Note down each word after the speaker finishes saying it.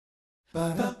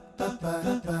Tell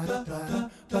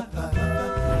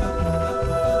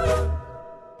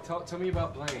me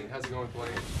about Blaine. How's it going with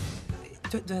Blaine?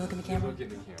 Do I look in the camera? Look in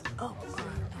the camera. Oh,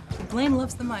 Blaine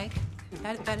loves the mic.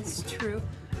 That is true.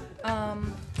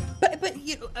 But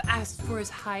you know, as for his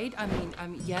height, I mean,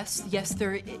 yes,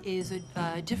 there is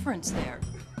a difference there,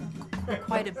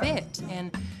 quite a bit,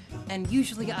 and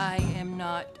usually I am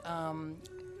not,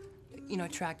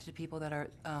 attracted to people that are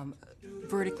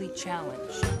vertically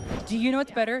challenged. Do you know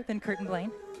what's better than Kurt and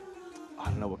Blaine? I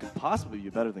don't know what could possibly be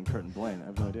better than Kurt and Blaine. I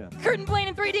have no idea. Kurt and Blaine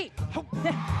in 3D.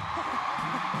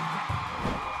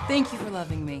 Thank you for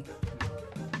loving me.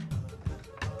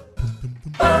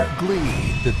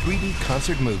 Glee, the 3D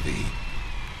concert movie.